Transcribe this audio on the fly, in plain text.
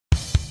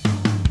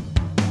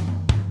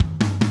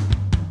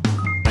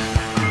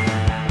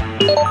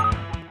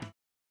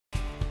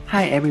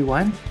Hi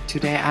everyone,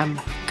 today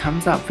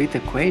comes up with a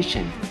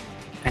question,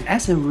 and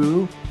as a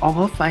rule,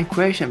 all of my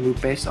questions will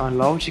based on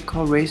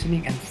logical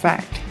reasoning and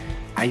fact.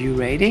 Are you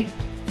ready?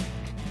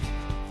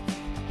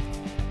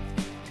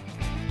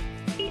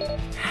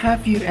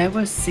 Have you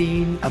ever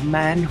seen a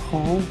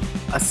manhole,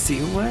 a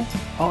sewer,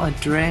 or a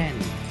drain?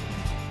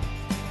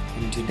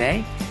 And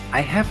today,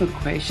 I have a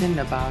question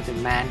about the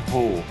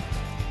manhole.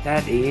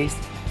 That is,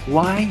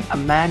 why a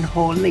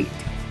manhole lid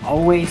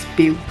always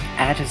built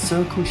at a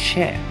circle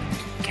shape?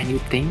 Can you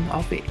think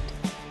of it?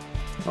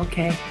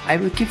 Okay, I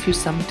will give you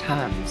some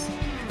times.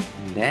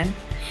 And then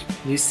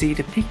you see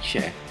the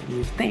picture and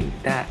you think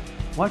that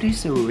what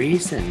is the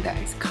reason that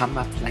it's come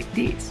up like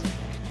this?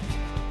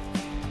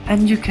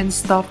 And you can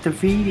stop the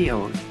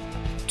video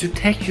to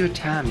take your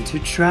time to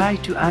try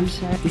to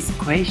answer this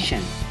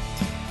question.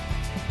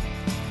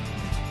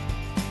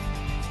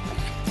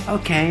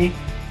 Okay,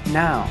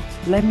 now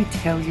let me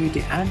tell you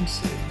the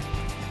answer.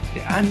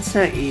 The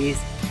answer is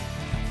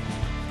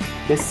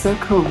the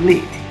circle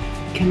lid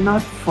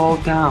cannot fall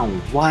down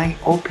while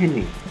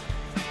opening.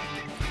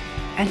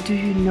 And do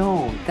you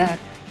know that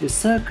the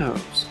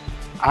circles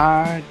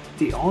are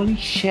the only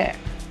shape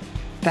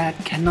that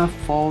cannot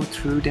fall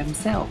through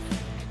themselves?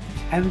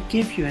 I will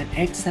give you an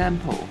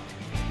example.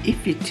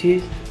 If it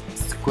is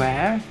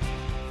square,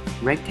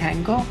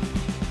 rectangle,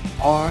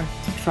 or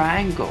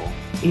triangle,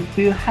 it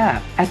will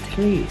have at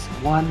least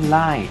one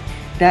line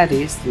that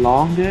is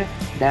longer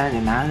than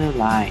another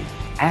line,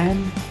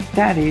 and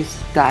that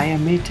is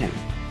diameter.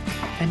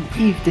 And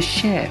if the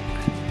shape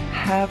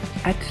have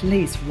at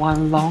least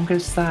one longer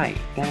side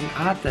than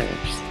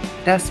others,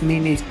 that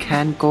means it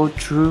can go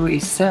through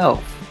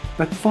itself.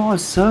 But for a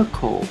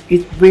circle,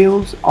 it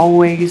will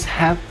always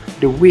have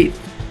the width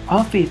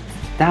of its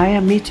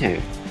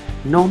diameter,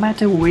 no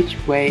matter which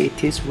way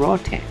it is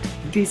rotated.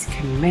 This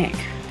can make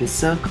the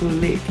circle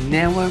lid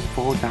never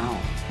fall down.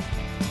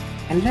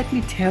 And let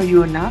me tell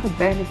you another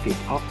benefit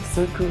of the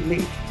circle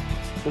lid.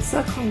 The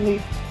circle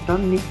lid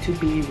don't need to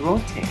be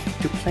rotated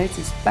to place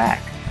it back,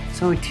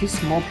 so it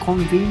is more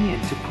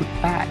convenient to put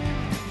back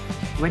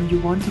when you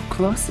want to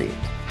close it.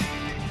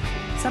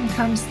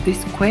 Sometimes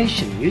this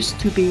question used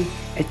to be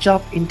a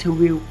job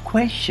interview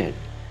question,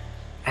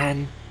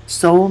 and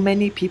so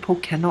many people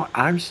cannot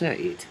answer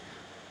it,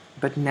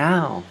 but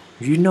now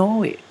you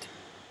know it.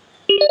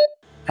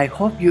 I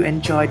hope you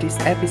enjoyed this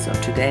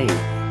episode today.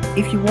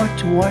 If you want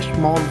to watch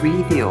more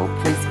video,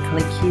 please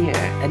click here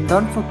and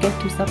don't forget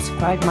to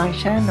subscribe my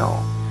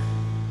channel.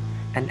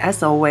 And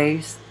as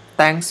always,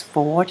 thanks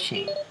for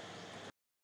watching.